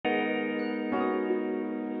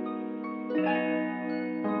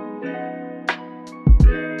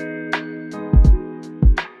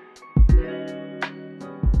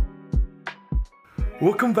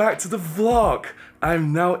Welcome back to the vlog.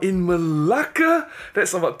 I'm now in Malacca.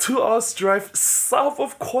 That's about 2 hours drive south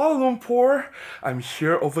of Kuala Lumpur. I'm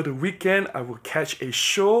here over the weekend. I will catch a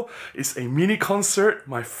show. It's a mini concert.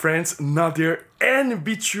 My friends Nadir and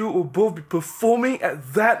Bihzhu will both be performing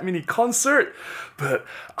at that mini concert. But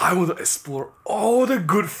I want to explore all the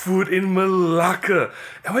good food in Malacca.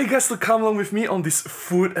 I want you guys to come along with me on this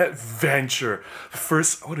food adventure.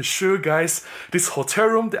 First, I want to show you guys this hotel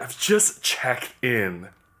room that I've just checked in.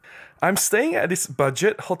 I'm staying at this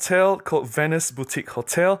budget hotel called Venice Boutique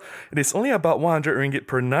Hotel. It is only about 100 ringgit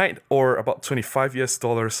per night or about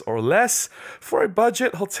 $25 or less. For a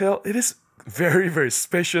budget hotel, it is very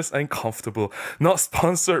spacious and comfortable. Not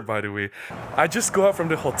sponsored, by the way. I just got out from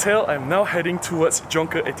the hotel. I'm now heading towards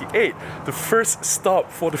Jonker 88, the first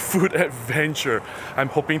stop for the food adventure. I'm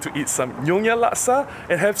hoping to eat some Nyonya laksa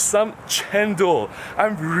and have some cendol.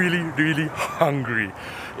 I'm really hungry.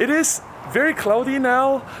 It is very cloudy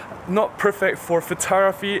now. Not perfect for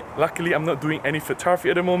photography. Luckily, I'm not doing any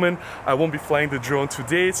photography at the moment. I won't be flying the drone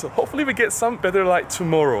today, so hopefully we get some better light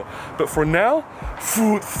tomorrow. But for now,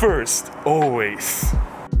 food first, always.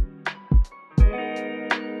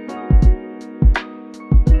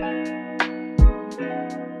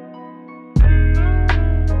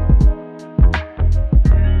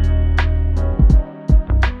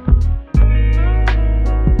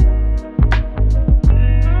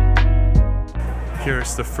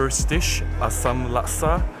 Here's the first dish, asam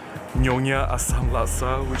laksa, Nyonya asam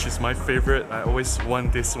laksa, which is my favorite. I always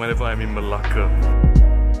want this whenever I'm in Malacca.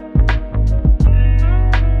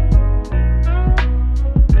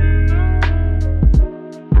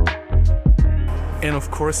 And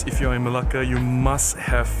of course, if you're in Malacca, you must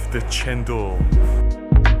have the cendol.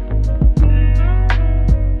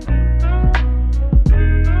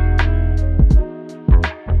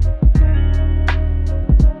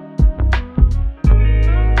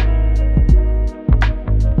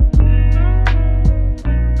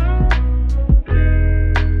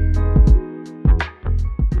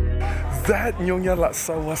 That Nyonya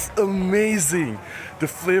laksa was amazing. The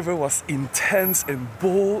flavor was intense and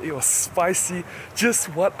bold, it was spicy, just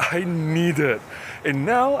what I needed. And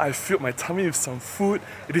now I filled my tummy with some food.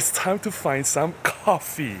 It is time to find some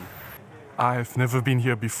coffee. I've never been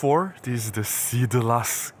here before. This is the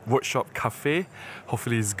Seedellas workshop cafe.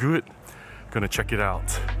 Hopefully it's good. Gonna check it out.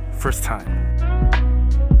 First time.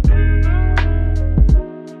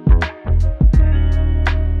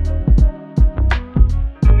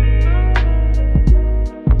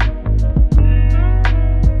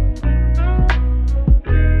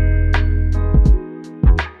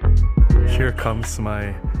 Here comes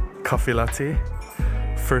my coffee latte.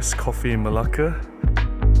 First coffee in Malacca.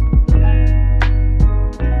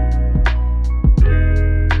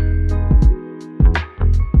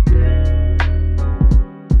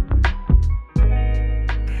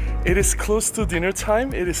 It is close to dinner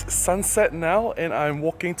time. It is sunset now and I'm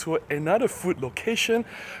walking to another food location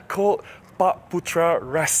called Pak Putra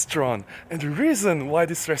Restaurant. And the reason why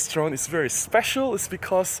this restaurant is very special is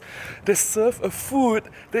because they serve a food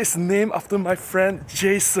that is named after my friend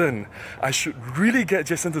Jason. I should really get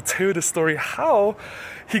Jason to tell you the story how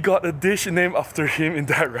he got a dish named after him in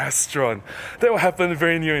that restaurant. That will happen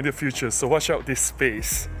very near in the future, so watch out this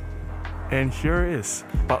space. And here is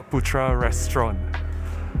Pak Putra Restaurant,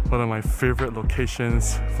 one of my favorite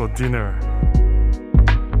locations for dinner.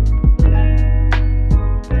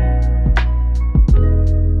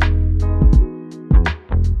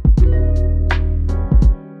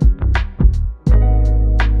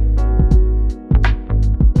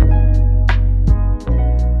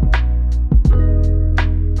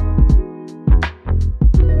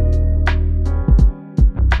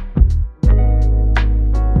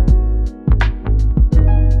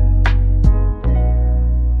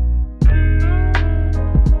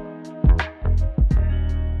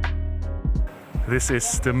 This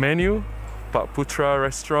is the menu, Pak Putra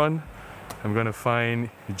Restaurant. I'm gonna find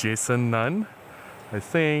Jason Nunn. I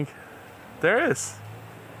think there is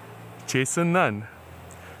Jason Nunn.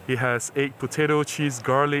 He has egg, potato, cheese,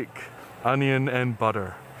 garlic, onion and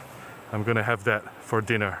butter. I'm gonna have that for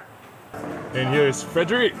dinner. And here is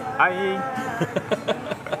Frederick. Hi.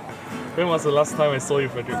 When was the last time I saw you,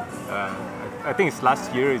 Frederick? I think it's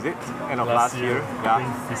last year, is it? End of last year. Yeah. I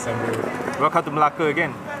think December. Welcome to Malacca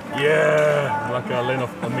again. Yeah, Malacca, a land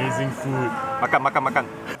of amazing food. Makan.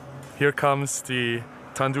 Here comes the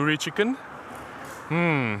tandoori chicken.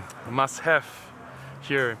 Must have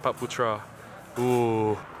here in Pak Putra.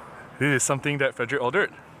 Ooh, this is something that Frederick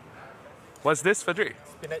ordered. What's this, Frederick?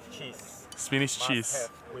 Spinach cheese. Spinach Must cheese. have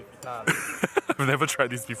with naan. I've never tried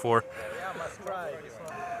this before. Yeah, must try this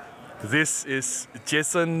one. This is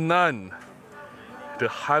Jason Naan, the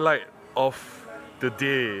highlight of the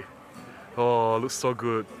day. Oh, looks so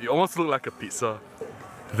good. It almost looks like a pizza.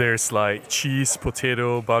 There's like cheese,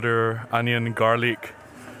 potato, butter, onion, garlic.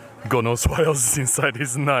 God knows what else is inside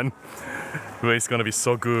this naan. But it's gonna be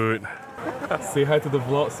so good. Say hi to the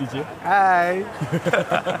vlog, CJ. Hi!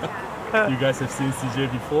 You guys have seen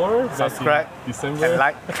CJ before. Back in Subscribe December. and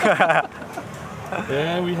like.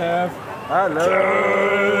 And we have Hello!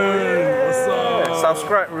 What's up?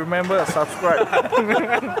 Subscribe, remember, subscribe.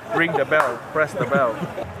 Ring the bell, press the bell.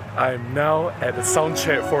 I'm now at the sound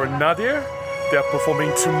check for Nadir. They're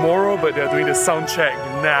performing tomorrow, but they're doing the sound check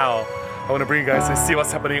now. I want to bring you guys and see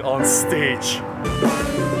what's happening on stage.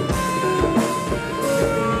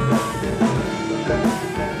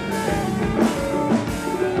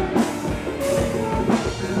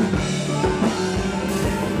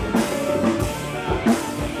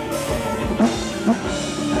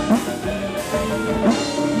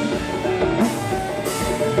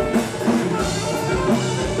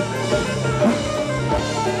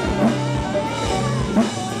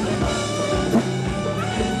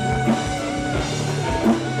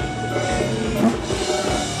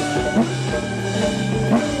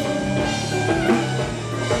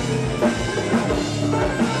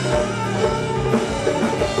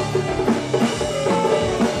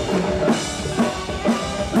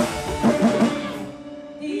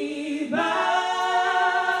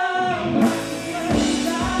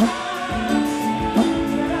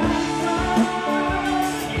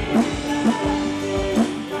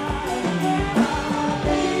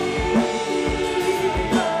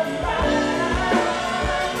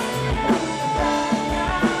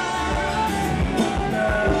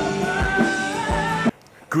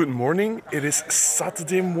 Good morning, it is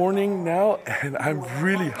Saturday morning now and I'm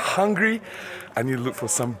really hungry. I need to look for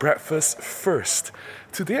some breakfast first.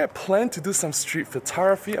 Today I plan to do some street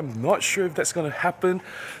photography. I'm not sure if that's going to happen.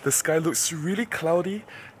 The sky looks really cloudy.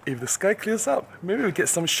 If the sky clears up, maybe we'll get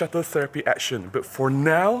some shuttle therapy action. But for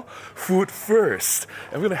now, food first.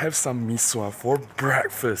 I'm gonna have some miswa for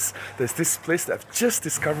breakfast. There's this place that I've just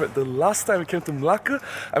discovered the last time we came to Malacca.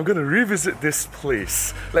 I'm gonna revisit this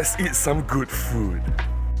place. Let's eat some good food.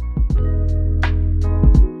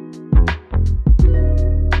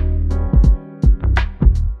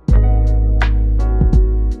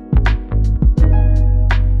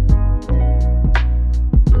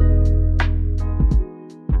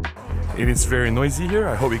 It is very noisy here.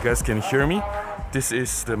 I hope you guys can hear me. This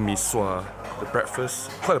is the miswa, the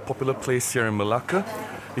breakfast. Quite a popular place here in Malacca.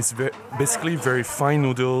 It's basically very fine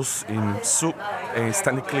noodles in soup, and it's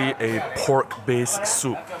technically a pork-based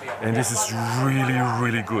soup. And this is really,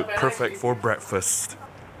 really good. Perfect for breakfast.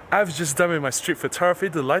 I've just done with my street photography.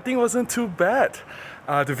 The lighting wasn't too bad.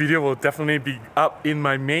 The video will definitely be up in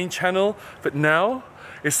my main channel. But now,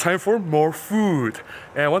 it's time for more food.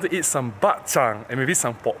 And I want to eat some bak chang and maybe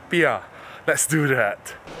some poh piah. Let's do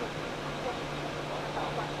that.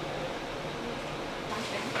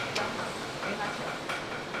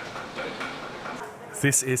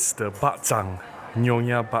 This is the bak chang,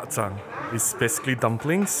 Nyonya bak chang. It's basically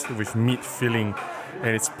dumplings with meat filling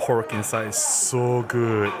and it's pork inside. It's so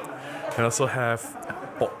good. And also have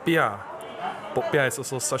poh piah. Poh piah is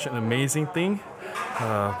also such an amazing thing.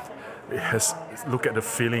 It has, look at the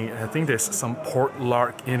filling. I think there's some pork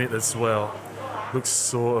lard in it as well. Looks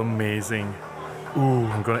so amazing. Ooh,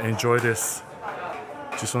 I'm gonna enjoy this.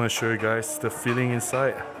 Just want to show you guys the filling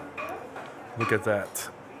inside. Look at that.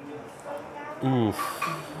 Ooh.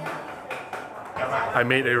 I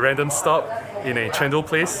made a random stop in a chendol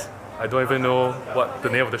place. I don't even know what the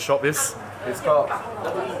name of the shop is. It's called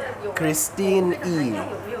Christina Ee.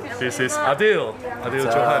 This is Adil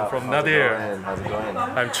Johan from Nadir. How's it going?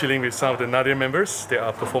 I'm chilling with some of the Nadir members. They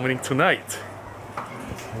are performing tonight.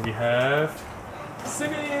 We have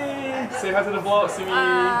Simi! Say hi to the vlog, Simi!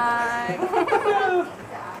 Hi!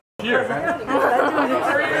 Here!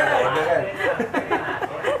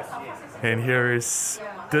 And here is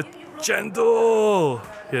the chendol!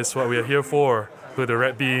 Here's what we are here for. With the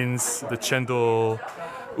red beans, the chendol.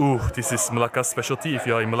 Ooh, this is Malacca's specialty. If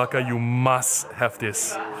you are in Malacca, you must have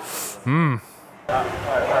this.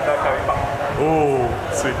 Oh,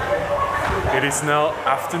 sweet. It is now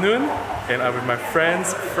afternoon, and I'm with my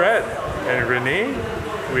friends Fred and Renee.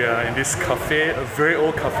 We are in this cafe, a very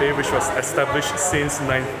old cafe which was established since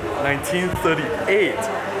 1938.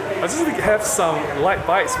 I just want to have some light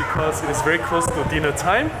bites because it is very close to dinner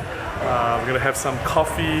time. We're gonna have some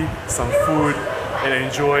coffee, some food, and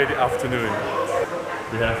enjoy the afternoon.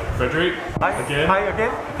 We have Frederick again. Hi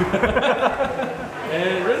again.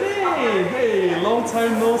 And Renee! Hey, long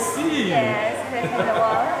time no see! Yes, it's been a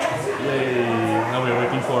while. Yay! Now we're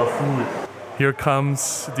waiting for our food. Here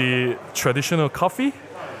comes the traditional coffee.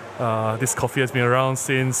 This coffee has been around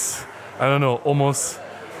since, I don't know, almost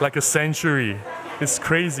like a century. It's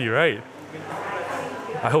crazy, right?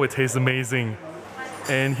 I hope it tastes amazing.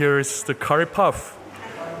 And here is the curry puff.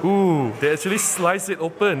 Ooh, they actually slice it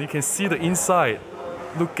open. You can see the inside.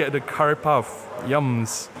 Look at the curry puff.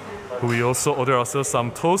 Yums. We also order ourselves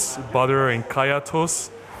some toast, butter and kaya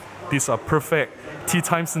toast. These are perfect tea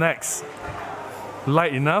time snacks.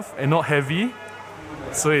 Light enough and not heavy,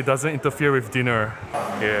 so it doesn't interfere with dinner.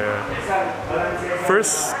 Yeah.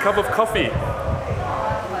 First cup of coffee.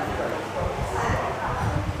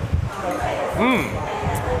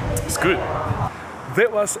 It's good.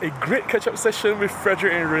 That was a great catch-up session with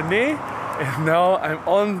Frederick and Renee. And now I'm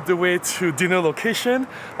on the way to dinner location.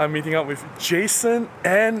 I'm meeting up with Jason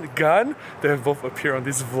and Gan. They have both appeared on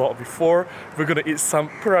this vlog before. We're gonna eat some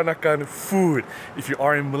Peranakan food. If you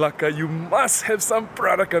are in Malacca, you must have some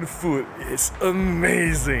Peranakan food. It's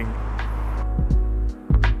amazing.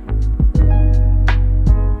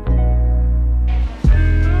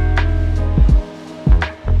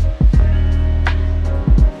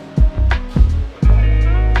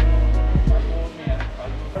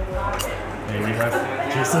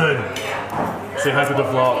 Jason, say hi to the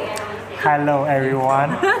vlog. Hello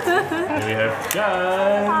everyone. And we have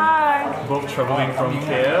Gan. Hi. Both traveling from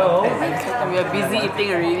KL. We are busy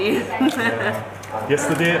eating already.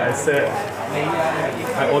 Yesterday I said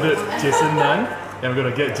I ordered Jason naan and I'm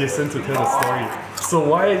gonna get Jason to tell the story.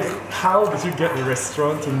 So how did you get the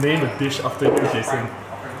restaurant to name a dish after you, Jason?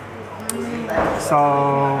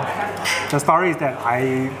 So the story is that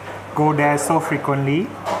I go there so frequently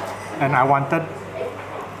and I wanted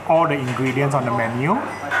all the ingredients on the menu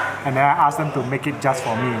and then I asked them to make it just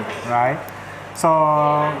for me, right? So,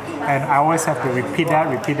 and I always have to repeat that.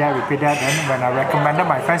 Then when I recommended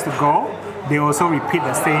my friends to go, they also repeat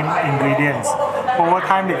the same ingredients. Over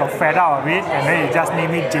time they got fed out of it and then they just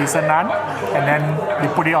name it Jason Naan and then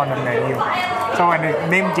they put it on the menu. So when they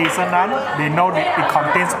name Jason Naan, they know that it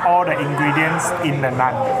contains all the ingredients in the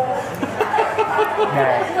naan.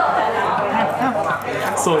 Yeah.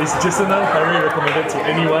 So is Jason naan highly recommended to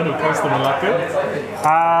anyone who comes to Malacca?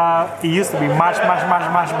 It used to be much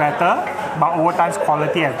better, but over time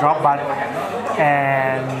quality has dropped. But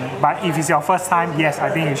if it's your first time, yes, I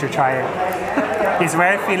think you should try it. It's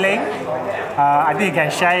very filling. I think you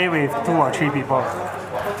can share it with 2 or 3 people.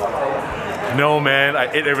 No man, I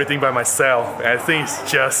ate everything by myself and I think it's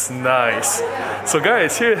just nice. So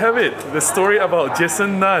guys, here you have it. The story about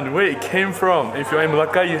Jason Naan, where it came from. If you're in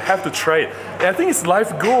Malacca, you have to try it. And I think it's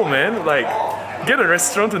life goal, man. Like, get a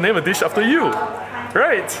restaurant to name a dish after you.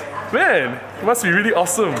 Right? Man, it must be really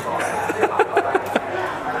awesome.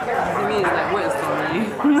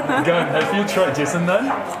 Gan, have you tried Jason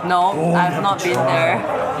Naan? No, Oh, I've not been there.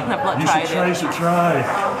 I've not tried it. You should try.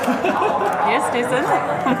 Yes, Jason?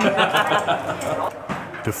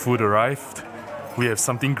 The food arrived. We have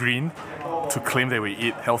something green to claim that we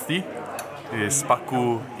eat healthy. It is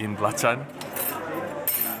paku in belacan.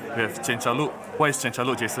 We have cenchaluk. What is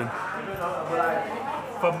cenchaluk, Jason?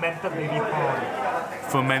 Fermented baby prawn.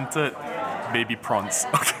 Fermented baby prawns.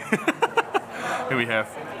 Okay. Then we have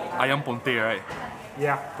ayam ponte, right?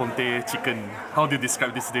 Yeah. Ponte chicken. How do you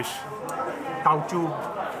describe this dish? Tauchu.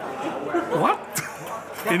 What?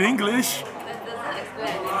 In English?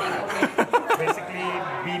 Basically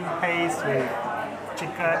bean paste with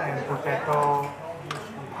chicken and potato,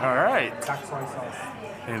 Alright. dark soy sauce.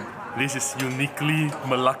 And this is uniquely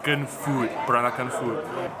Malaccan food, Peranakan food.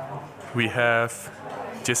 We have,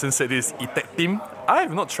 Jason said this itek tim. I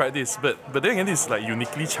have not tried this, but then again, this is like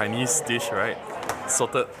uniquely Chinese dish, right?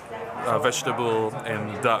 Salted vegetable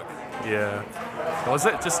and duck. Yeah. Was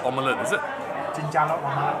that just omelette, is it? Chinchalo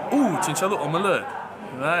omelette. Ooh, chinchalo omelette.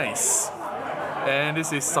 Nice. And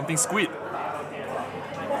this is something squid.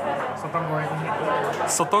 Sotong goreng unik.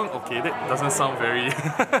 Sotong, okay, that doesn't sound very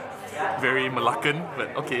very Malaccan,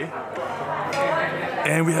 but okay.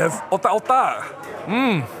 And we have otak-otak.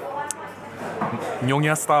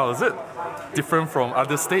 Nyonya style, is it? Different from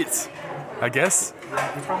other states, I guess.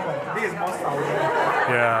 This is more sour.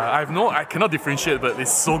 Yeah, I cannot differentiate, but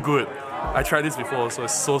it's so good. I tried this before, so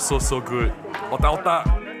it's so good.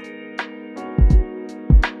 Otak-otak.